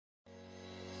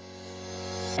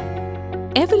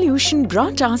Evolution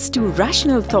brought us to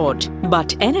rational thought,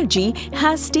 but energy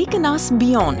has taken us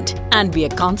beyond, and we are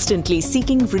constantly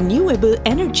seeking renewable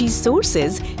energy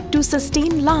sources to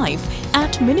sustain life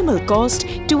at minimal cost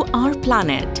to our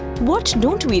planet. What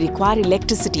don't we require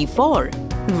electricity for?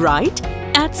 Right?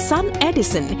 At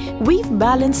SunEdison, we've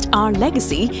balanced our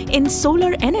legacy in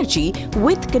solar energy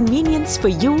with convenience for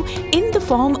you in the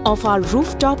form of our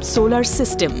rooftop solar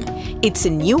system. It's a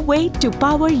new way to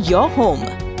power your home.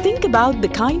 Think about the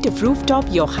kind of rooftop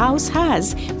your house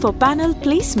has for panel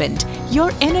placement,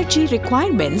 your energy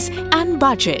requirements and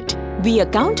budget. We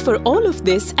account for all of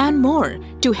this and more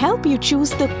to help you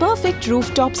choose the perfect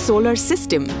rooftop solar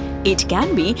system. It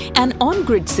can be an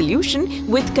on-grid solution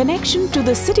with connection to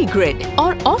the city grid,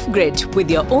 or off-grid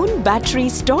with your own battery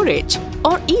storage,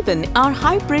 or even our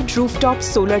hybrid rooftop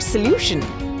solar solution.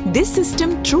 This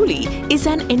system truly is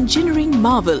an engineering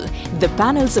marvel. The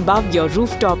panels above your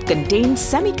rooftop contain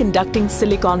semiconducting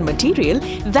silicon material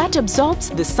that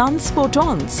absorbs the sun's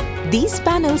photons. These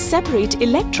panels separate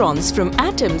electrons from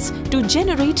atoms to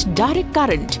generate direct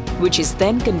current, which is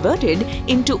then converted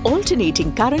into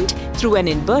alternating current through an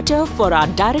inverter for our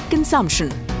direct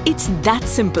consumption. It's that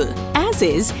simple, as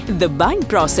is the buying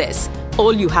process.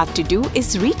 All you have to do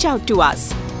is reach out to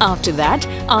us. After that,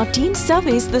 our team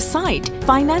surveys the site,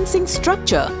 financing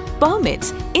structure,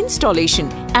 permits,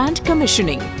 installation and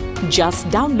commissioning. Just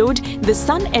download the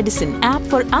SunEdison app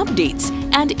for updates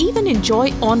and even enjoy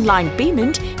online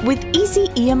payment with easy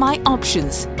EMI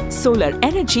options. Solar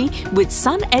energy with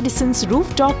SunEdison's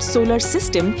rooftop solar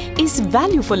system is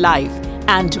value for life,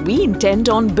 and we intend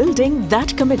on building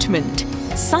that commitment.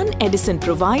 SunEdison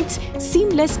provides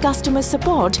seamless customer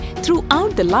support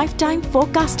throughout the lifetime for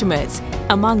customers.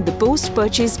 Among the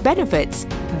post-purchase benefits,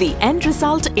 the end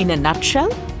result in a nutshell: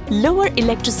 lower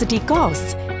electricity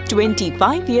costs,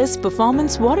 25 years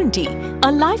performance warranty,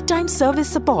 a lifetime service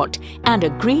support, and a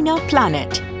greener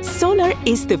planet. Solar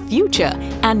is the future,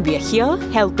 and we are here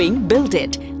helping build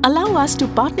it. Allow us to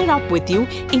partner up with you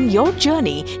in your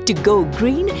journey to go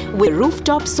green with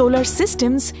rooftop solar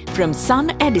systems from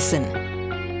SunEdison.